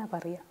ഇമ്മ്യൂണിറ്റി എന്നാണ്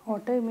പറയുക.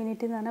 ഓട്ടോ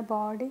ഇമ്മ്യൂണിറ്റി എന്ന്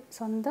പറഞ്ഞാൽ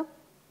സ്വന്തം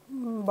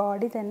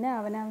ബോഡി തന്നെ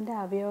അവനവൻ്റെ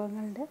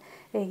അവയവങ്ങളുടെ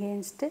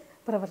എഗെയിൻസ്റ്റ്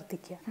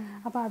പ്രവർത്തിക്കുക.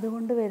 അപ്പോൾ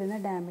അതുകൊണ്ട് വരുന്ന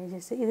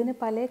ഡാമേജസ്, ഇതിന്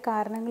പല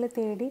കാരണങ്ങൾ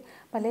തേടി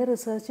പല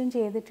റിസർച്ചും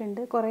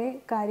ചെയ്തിട്ടുണ്ട്, കുറേ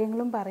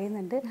കാര്യങ്ങളും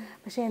പറയുന്നുണ്ട്.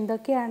 പക്ഷേ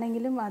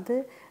എന്തൊക്കെയാണെങ്കിലും അത്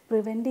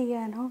പ്രിവെൻറ്റ്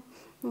ചെയ്യാനോ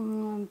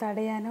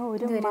തടയാനോ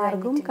ഒരു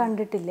മാർഗവും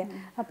കണ്ടിട്ടില്ല.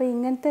 അപ്പോൾ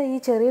ഇങ്ങനത്തെ ഈ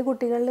ചെറിയ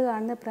കുട്ടികളിൽ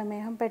കാണുന്ന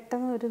പ്രമേഹം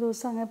പെട്ടെന്ന് ഒരു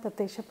ദിവസം അങ്ങനെ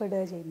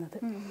പ്രത്യക്ഷപ്പെടുക ചെയ്യുന്നത്.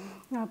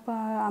 അപ്പോൾ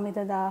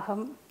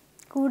അമിതദാഹം,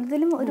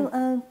 കൂടുതലും ഒരു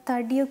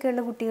തടിയൊക്കെ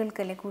ഉള്ള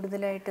കുട്ടികൾക്കല്ലേ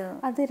കൂടുതലായിട്ട്?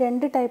 അത്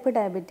 2 ടൈപ്പ്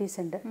ഡയബറ്റീസ്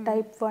ഉണ്ട്.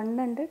 ടൈപ്പ് 1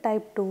 ഉണ്ട്,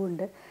 ടൈപ്പ് 2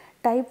 ഉണ്ട്.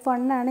 ടൈപ്പ്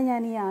 1 ആണ്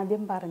ഞാൻ ഈ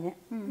ആദ്യം പറഞ്ഞ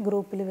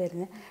ഗ്രൂപ്പിൽ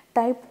വരുന്നത്.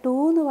 ടൈപ്പ് 2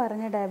 എന്ന്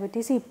പറഞ്ഞ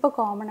ഡയബറ്റീസ് ഇപ്പോൾ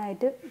കോമൺ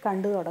ആയിട്ട്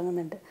കണ്ടു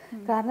തുടങ്ങുന്നുണ്ട്.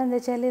 കാരണം എന്താ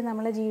വെച്ചാൽ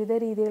നമ്മളെ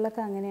ജീവിത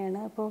രീതികളൊക്കെ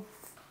അങ്ങനെയാണ്. അപ്പോൾ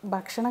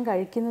ഭക്ഷണം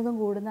കഴിക്കുന്നതും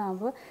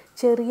കൂടുന്നതാകുമ്പോൾ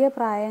ചെറിയ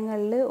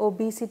പ്രായങ്ങളിൽ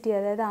ഒബീസിറ്റി,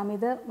 അതായത്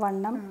അമിത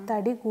വണ്ണം,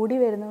 തടി കൂടി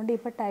വരുന്നതുകൊണ്ട്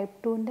ഇപ്പോൾ ടൈപ്പ്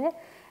 2ൻ്റെ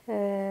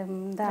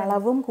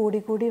അളവും കൂടി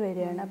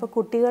വരികയാണ്. അപ്പോൾ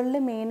കുട്ടികളിൽ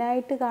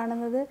മെയിനായിട്ട്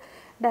കാണുന്നത്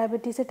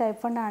ഡയബറ്റീസ്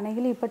ടൈപ്പ് 1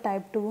 ആണെങ്കിൽ ഇപ്പോൾ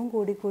ടൈപ്പ് 2ഉം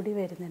കൂടി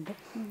വരുന്നുണ്ട്.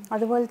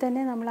 അതുപോലെ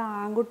തന്നെ നമ്മൾ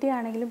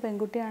ആൺകുട്ടിയാണെങ്കിലും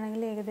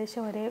പെൺകുട്ടിയാണെങ്കിലും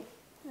ഏകദേശം ഒരേ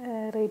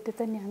റേറ്റ്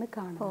തന്നെയാണ്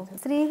കാണുന്നത്.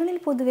 സ്ത്രീകളിൽ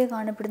പൊതുവെ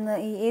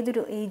കാണപ്പെടുന്ന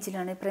ഏതൊരു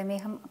ഏജിലാണ്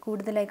പ്രമേഹം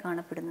കൂടുതലായി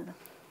കാണപ്പെടുന്നത്?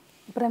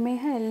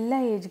 പ്രമേഹം എല്ലാ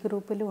ഏജ്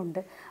ഗ്രൂപ്പിലും ഉണ്ട്,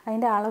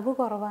 അതിൻ്റെ അളവ്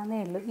കുറവാന്നേ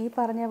ഉള്ളൂ. ഈ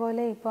പറഞ്ഞ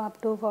പോലെ ഇപ്പോൾ അപ്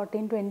ടു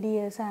 14-20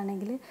 ഇയേഴ്സ്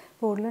ആണെങ്കിൽ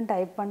കൂടുതലും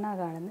ടൈപ്പ് 1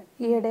 കാണുന്നത്.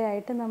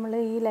 ഈയിടെയായിട്ട് നമ്മൾ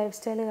ഈ ലൈഫ്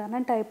സ്റ്റൈൽ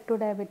കാരണം ടൈപ്പ് 2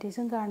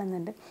 ഡയബറ്റീസും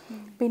കാണുന്നുണ്ട്.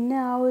 പിന്നെ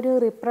ആ ഒരു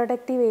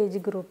റിപ്രൊഡക്റ്റീവ്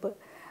ഏജ് ഗ്രൂപ്പ്,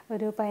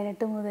 ഒരു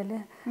 18 മുതൽ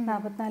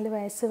 44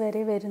 വയസ്സ്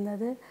വരെ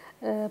വരുന്നത്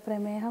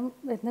പ്രമേഹം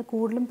വരുന്ന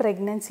കൂടുതലും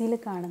പ്രഗ്നൻസിയിൽ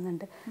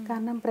കാണുന്നുണ്ട്.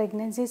 കാരണം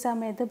പ്രഗ്നൻസി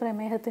സമയത്ത്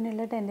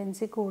പ്രമേഹത്തിനുള്ള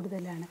ടെൻഡൻസി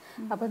കൂടുതലാണ്.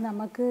 അപ്പോൾ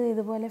നമുക്ക്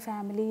ഇതുപോലെ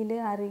ഫാമിലിയിൽ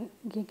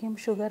ആരെങ്കിലും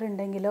ഷുഗർ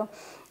ഉണ്ടെങ്കിലോ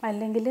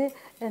അല്ലെങ്കിൽ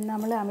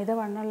നമ്മൾ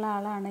അമിതവണ്ണമുള്ള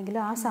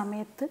ആളാണെങ്കിലോ ആ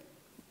സമയത്ത്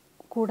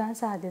കൂടാൻ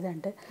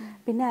സാധ്യതയുണ്ട്.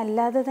 പിന്നെ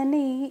അല്ലാതെ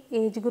തന്നെ ഈ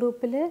ഏജ്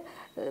ഗ്രൂപ്പിൽ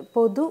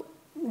പൊതു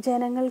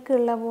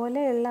ജനങ്ങൾക്കുള്ള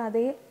പോലെയുള്ള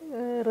അതേ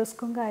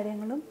റിസ്ക്കും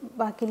കാര്യങ്ങളും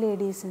ബാക്കി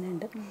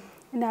ലേഡീസിനുണ്ട്.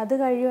 പിന്നെ അത്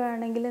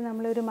കഴിയുകയാണെങ്കിൽ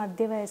നമ്മളൊരു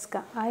മധ്യവയസ്ക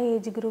ആ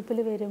ഏജ് ഗ്രൂപ്പിൽ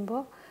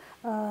വരുമ്പോൾ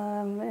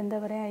എന്താ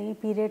പറയുക, ഈ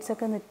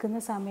പീരിയഡ്സൊക്കെ നിൽക്കുന്ന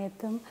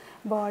സമയത്തും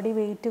ബോഡി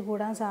വെയിറ്റ്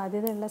കൂടാൻ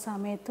സാധ്യതയുള്ള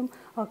സമയത്തും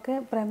ഒക്കെ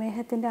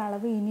പ്രമേഹത്തിൻ്റെ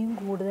അളവ് ഇനിയും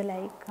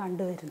കൂടുതലായി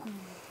കണ്ടുവരുന്നു.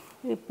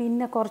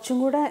 പിന്നെ കുറച്ചും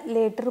കൂടെ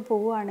ലേറ്റർ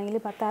പോവുകയാണെങ്കിൽ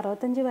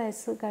 10-65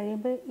 വയസ്സ്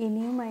കഴിയുമ്പോൾ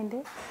ഇനിയും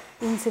അതിൻ്റെ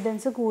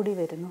ഇൻസിഡൻസ് കൂടി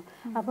വരുന്നു.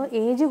 അപ്പോൾ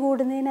ഏജ്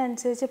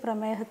കൂടുന്നതിനനുസരിച്ച്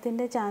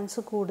പ്രമേഹത്തിൻ്റെ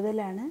ചാൻസ്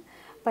കൂടുതലാണ്.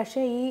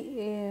 പക്ഷേ ഈ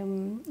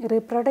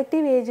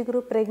റീപ്രൊഡക്റ്റീവ് ഏജ്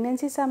ഗ്രൂപ്പ്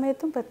പ്രഗ്നൻസി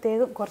സമയത്തും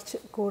പ്രത്യേകം കുറച്ച്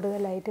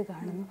കൂടുതലായിട്ട്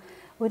കാണുന്നു.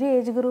 ഒരു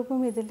ഏജ് ഗ്രൂപ്പും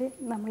ഇതിൽ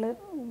നമ്മൾ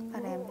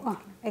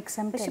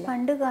എക്സാമ്പിൾ. പക്ഷെ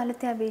പണ്ട്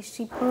കാലത്തെ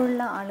അപേക്ഷിച്ച്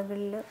ഇപ്പോഴുള്ള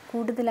ആളുകളിൽ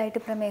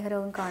കൂടുതലായിട്ട് പ്രമേഹ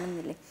രോഗം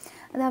കാണുന്നില്ലേ?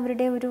 അത്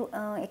അവരുടെ ഒരു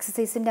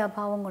എക്സസൈസിൻ്റെ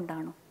അഭാവം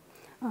കൊണ്ടാണോ?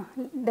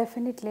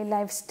 ഡെഫിനറ്റ്ലി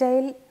ലൈഫ്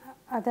സ്റ്റൈൽ,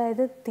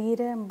 അതായത്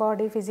തീരെ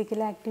ബോഡി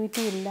ഫിസിക്കൽ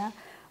ആക്ടിവിറ്റി ഇല്ല,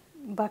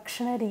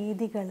 ഭക്ഷണ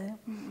രീതികൾ,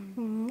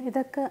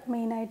 ഇതൊക്കെ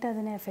മെയിനായിട്ട്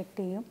അതിനെ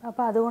എഫക്റ്റ് ചെയ്യും.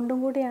 അപ്പോൾ അതുകൊണ്ടും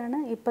കൂടിയാണ്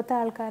ഇപ്പോഴത്തെ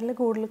ആൾക്കാരിൽ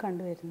കൂടുതൽ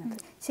കണ്ടുവരുന്നത്.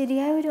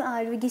 ശരിയായ ഒരു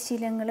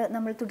ആരോഗ്യശീലങ്ങൾ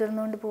നമ്മൾ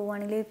തുടർന്നുകൊണ്ട്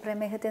പോവുകയാണെങ്കിൽ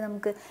പ്രമേഹത്തെ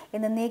നമുക്ക്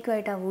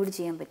എന്നേക്കുമായിട്ട് അവോയ്ഡ്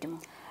ചെയ്യാൻ പറ്റുമോ?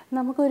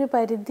 നമുക്കൊരു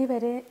പരിധി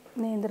വരെ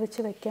നിയന്ത്രിച്ച്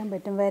വെക്കാൻ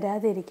പറ്റും,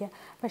 വരാതിരിക്കുക.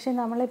 പക്ഷേ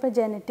നമ്മളിപ്പോൾ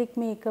ജനറ്റിക്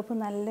മേക്കപ്പ്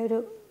നല്ലൊരു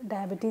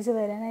ഡയബറ്റീസ്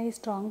വരാനായി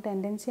സ്ട്രോങ്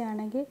ടെൻഡൻസി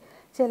ആണെങ്കിൽ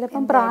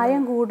ചിലപ്പം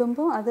പ്രായം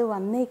കൂടുമ്പോൾ അത്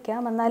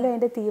വന്നേക്കാം. എന്നാലും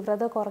അതിൻ്റെ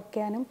തീവ്രത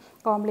കുറയ്ക്കാനും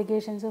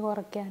കോംപ്ലിക്കേഷൻസ്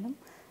കുറയ്ക്കാനും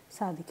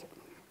സാധിക്കും.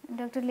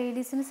 ഡോക്ടർ,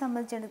 ലേഡീസിനെ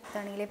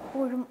സംബന്ധിച്ചിടത്താണെങ്കിൽ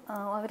എപ്പോഴും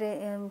അവർ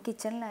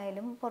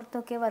കിച്ചണിലായാലും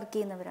പുറത്തൊക്കെ വർക്ക്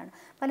ചെയ്യുന്നവരാണ്.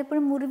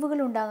 പലപ്പോഴും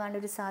മുറിവുകൾ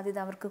ഉണ്ടാകാനൊരു സാധ്യത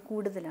അവർക്ക്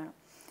കൂടുതലാണ്,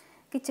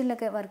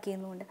 കിച്ചണിലൊക്കെ വർക്ക്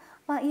ചെയ്യുന്നതുകൊണ്ട്.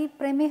 അപ്പോൾ ഈ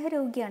പ്രമേഹ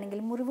രോഗിയാണെങ്കിൽ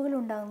മുറിവുകൾ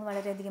ഉണ്ടാകുന്ന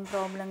വളരെയധികം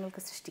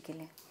പ്രോബ്ലങ്ങൾക്ക്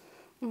സൃഷ്ടിക്കില്ലേ?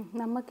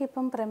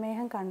 നമുക്കിപ്പം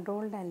പ്രമേഹം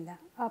കൺട്രോൾഡ് അല്ല.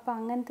 അപ്പോൾ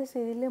അങ്ങനത്തെ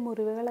സ്ഥിതിയിൽ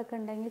മുറിവുകളൊക്കെ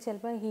ഉണ്ടെങ്കിൽ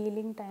ചിലപ്പോൾ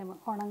ഹീലിംഗ് ടൈം,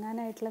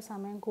 ഉണങ്ങാനായിട്ടുള്ള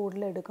സമയം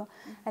കൂടുതലെടുക്കും,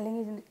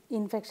 അല്ലെങ്കിൽ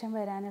ഇൻഫെക്ഷൻ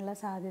വരാനുള്ള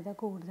സാധ്യത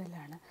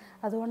കൂടുതലാണ്.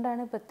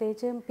 അതുകൊണ്ടാണ്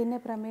പ്രത്യേകിച്ച് പിന്നെ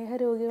പ്രമേഹ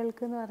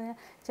രോഗികൾക്ക് എന്ന് പറഞ്ഞാൽ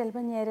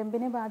ചിലപ്പോൾ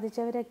ഞരമ്പിനെ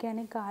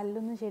ബാധിച്ചവരൊക്കെയാണെങ്കിൽ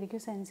കാലിലൊന്നും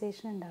ശരിക്കും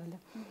സെൻസേഷൻ ഉണ്ടാവില്ല.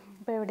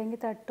 അപ്പോൾ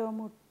എവിടെയെങ്കിലും തട്ടോ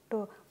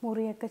മുട്ടോ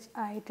മുറിയൊക്കെ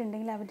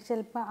ആയിട്ടുണ്ടെങ്കിൽ അവർ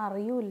ചിലപ്പോൾ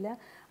അറിയില്ല.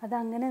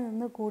 അതങ്ങനെ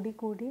നിന്ന് കൂടി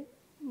കൂടി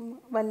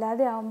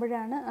വല്ലാതെ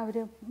ആകുമ്പോഴാണ് അവർ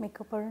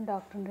മിക്കപ്പോഴും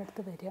ഡോക്ടറിൻ്റെ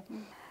അടുത്ത് വരിക.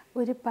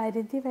 ഒരു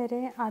പരിധി വരെ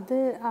അത്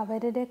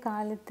അവരുടെ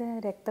കാലത്ത്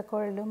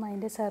രക്തക്കുഴലും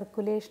അതിൻ്റെ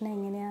സർക്കുലേഷൻ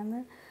എങ്ങനെയാണെന്ന്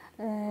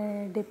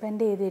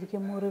ഡിപ്പെൻഡ്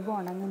ചെയ്തിരിക്കും മുറിവ്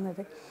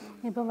ഉണങ്ങുന്നത്.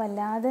 ഇപ്പോൾ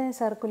വല്ലാതെ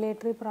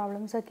സർക്കുലേറ്ററി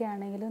പ്രോബ്ലംസ് ഒക്കെ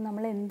ആണെങ്കിലും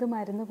നമ്മൾ എന്ത്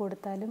മരുന്ന്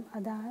കൊടുത്താലും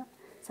അത് ആ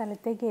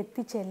സ്ഥലത്തേക്ക്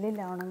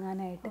എത്തിച്ചെല്ലില്ല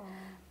ഉണങ്ങാനായിട്ട്.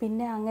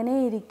 പിന്നെ അങ്ങനെ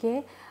ഇരിക്കെ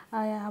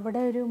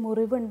അവിടെ ഒരു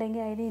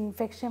മുറിവുണ്ടെങ്കിൽ അതിന്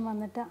ഇൻഫെക്ഷൻ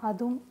വന്നിട്ട്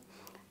അതും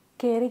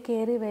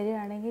കയറി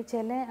വരികയാണെങ്കിൽ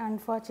ചില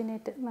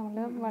അൺഫോർച്ചുനേറ്റ് നമ്മൾ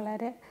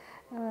വളരെ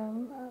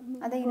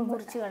അത്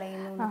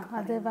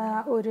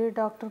ഒരു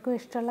ഡോക്ടർക്കും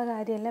ഇഷ്ടമുള്ള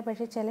കാര്യമല്ല.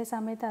 പക്ഷേ ചില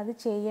സമയത്ത് അത്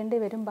ചെയ്യേണ്ടി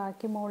വരും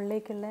ബാക്കി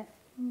മുകളിലേക്കുള്ള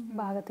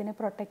ഭാഗത്തിനെ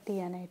പ്രൊട്ടക്റ്റ്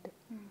ചെയ്യാനായിട്ട്.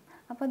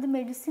 അപ്പോൾ അത്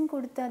മെഡിസിൻ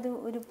കൊടുത്താൽ അത്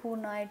ഒരു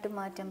പൂർണ്ണമായിട്ട്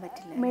മാറ്റാൻ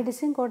പറ്റില്ല?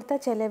 മെഡിസിൻ കൊടുത്താൽ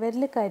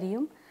ചിലവരിൽ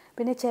കരിയും.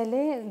 പിന്നെ ചില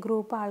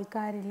ഗ്രൂപ്പ്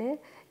ആൾക്കാരിൽ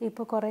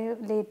ഇപ്പോൾ കുറേ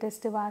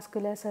ലേറ്റസ്റ്റ്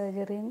വാസ്കുലർ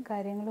സർജറിയും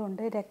കാര്യങ്ങളും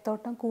ഉണ്ട്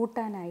രക്തോട്ടം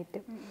കൂട്ടാനായിട്ട്.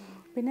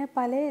 പിന്നെ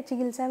പല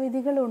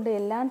ചികിത്സാവിധികളുണ്ട്.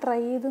 എല്ലാം ട്രൈ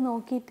ചെയ്ത്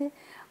നോക്കിയിട്ട്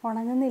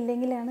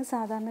ഉണങ്ങുന്നില്ലെങ്കിലാണ്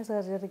സാധാരണ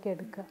സർജറിക്ക്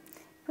എടുക്കുക.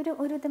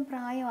 ഒരുവിധം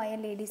പ്രായമായ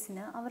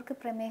ലേഡീസിന് അവർക്ക്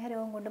പ്രമേഹ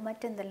രോഗം കൊണ്ട്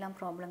മറ്റെന്തെല്ലാം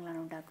പ്രോബ്ലങ്ങളാണ്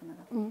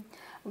ഉണ്ടാക്കുന്നത്?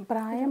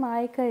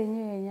 പ്രായമായി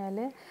കഴിഞ്ഞു കഴിഞ്ഞാൽ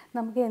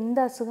നമുക്ക് എന്ത്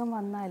അസുഖം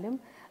വന്നാലും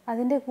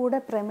അതിൻ്റെ കൂടെ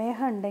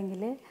പ്രമേഹം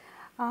ഉണ്ടെങ്കിൽ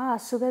ആ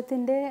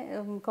അസുഖത്തിൻ്റെ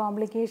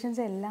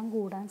കോംപ്ലിക്കേഷൻസ് എല്ലാം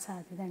കൂടാൻ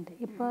സാധ്യതയുണ്ട്.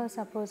 ഇപ്പോൾ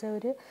സപ്പോസ്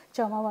ഒരു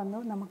ചുമ വന്നു,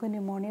 നമുക്ക്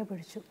ന്യൂമോണിയ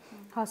പിടിച്ചു,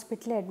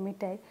 ഹോസ്പിറ്റലിൽ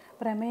അഡ്മിറ്റായി.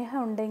 പ്രമേഹം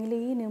ഉണ്ടെങ്കിൽ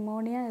ഈ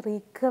ന്യൂമോണിയ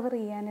റീക്കവർ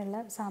ചെയ്യാനുള്ള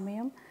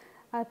സമയം,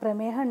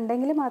 പ്രമേഹം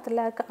ഉണ്ടെങ്കിൽ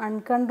മാത്രമല്ല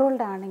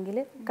അൺകൺട്രോൾഡ് ആണെങ്കിൽ,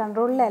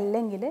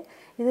 കൺട്രോളിലല്ലെങ്കിൽ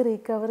ഇത്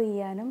റീക്കവർ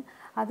ചെയ്യാനും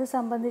അത്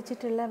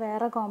സംബന്ധിച്ചിട്ടുള്ള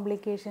വേറെ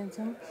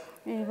കോംപ്ലിക്കേഷൻസും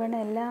ഈവൺ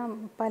എല്ലാം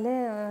പല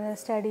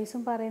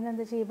സ്റ്റഡീസും പറയുന്നത്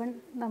എന്താ വെച്ചാൽ ഈവൺ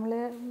നമ്മൾ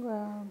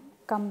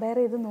കമ്പയർ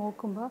ചെയ്ത്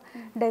നോക്കുമ്പോൾ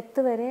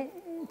ഡെത്ത് വരെ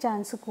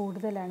ചാൻസ്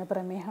കൂടുതലാണ്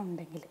പ്രമേഹം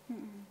ഉണ്ടെങ്കിൽ.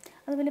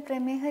 അതുപോലെ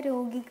പ്രമേഹ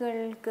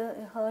രോഗികൾക്ക്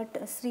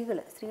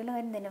സ്ത്രീകളുടെ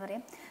കാര്യം തന്നെ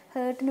പറയാം,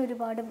 ഹേർട്ടിന്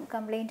ഒരുപാട്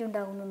കംപ്ലൈൻറ്റ്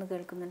ഉണ്ടാകുന്നു എന്ന്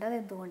കേൾക്കുന്നുണ്ട്.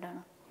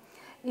 അതെന്തുകൊണ്ടാണ്?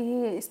 ഈ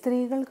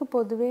സ്ത്രീകൾക്ക്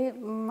പൊതുവേ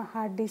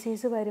ഹാർട്ട്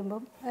ഡിസീസ്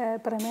വരുമ്പം,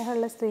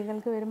 പ്രമേഹമുള്ള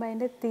സ്ത്രീകൾക്ക് വരുമ്പോൾ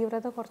അതിൻ്റെ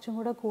തീവ്രത കുറച്ചും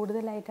കൂടെ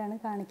കൂടുതലായിട്ടാണ്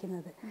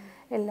കാണിക്കുന്നത്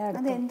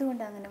എല്ലായിടത്തും. അത്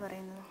എന്തുകൊണ്ടാണ് അങ്ങനെ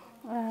പറയുന്നത്?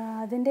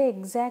 അതിൻ്റെ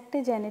എക്സാക്റ്റ്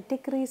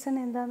ജനറ്റിക് റീസൺ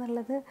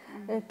എന്താണെന്നുള്ളത്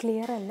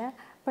ക്ലിയർ അല്ല.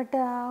 ബട്ട്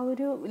ആ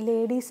ഒരു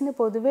ലേഡീസിന്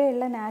പൊതുവേ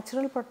ഉള്ള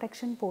നാച്ചുറൽ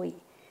പ്രൊട്ടക്ഷൻ പോയി.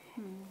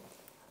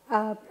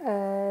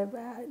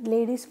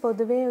 ലേഡീസ്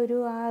പൊതുവേ ഒരു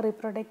ആ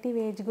റിപ്രൊഡക്റ്റീവ്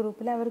ഏജ്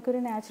ഗ്രൂപ്പിൽ അവർക്കൊരു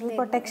നാച്ചുറൽ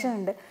പ്രൊട്ടക്ഷൻ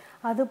ഉണ്ട്,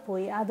 അത്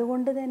പോയി.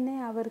 അതുകൊണ്ട് തന്നെ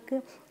അവർക്ക്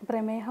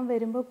പ്രമേഹം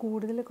വരുമ്പോൾ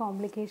കൂടുതൽ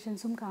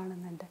കോംപ്ലിക്കേഷൻസും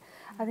കാണുന്നുണ്ട്.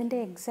 അതിൻ്റെ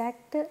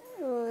എക്സാക്റ്റ്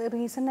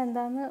റീസൺ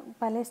എന്താണെന്ന്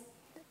പല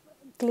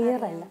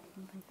ക്ലിയർ അല്ല.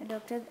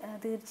 ഡോക്ടർ,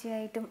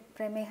 തീർച്ചയായിട്ടും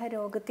പ്രമേഹ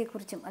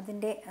രോഗത്തെക്കുറിച്ചും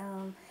അതിൻ്റെ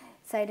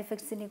സൈഡ്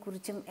എഫക്ട്സിനെ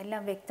കുറിച്ചും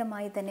എല്ലാം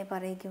വ്യക്തമായി തന്നെ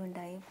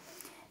പറയുകയുണ്ടായി.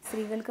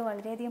 സ്ത്രീകൾക്ക്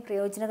വളരെയധികം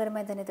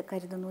പ്രയോജനകരമായി തന്നെ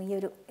കരുതുന്നു ഈ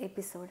ഒരു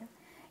എപ്പിസോഡ്.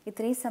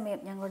 ഇത്രയും സമയം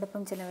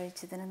ഞങ്ങളോടൊപ്പം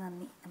ചിലവഴിച്ചതിന്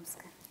നന്ദി.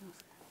 നമസ്കാരം.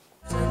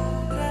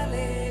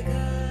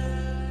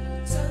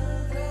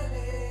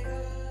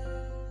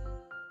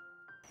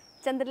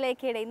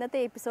 ചന്ദ്രലേഖയുടെ ഇന്നത്തെ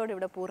എപ്പിസോഡ്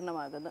ഇവിടെ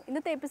പൂർണ്ണമാകുന്നു.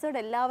 ഇന്നത്തെ എപ്പിസോഡ്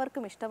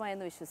എല്ലാവർക്കും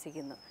ഇഷ്ടമായെന്ന്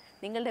വിശ്വസിക്കുന്നു.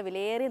 നിങ്ങളുടെ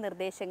വിലയേറിയ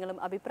നിർദ്ദേശങ്ങളും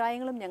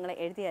അഭിപ്രായങ്ങളും ഞങ്ങളെ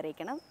എഴുതി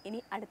അറിയിക്കണം.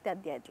 ഇനി അടുത്ത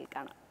അധ്യായത്തിൽ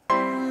കാണാം.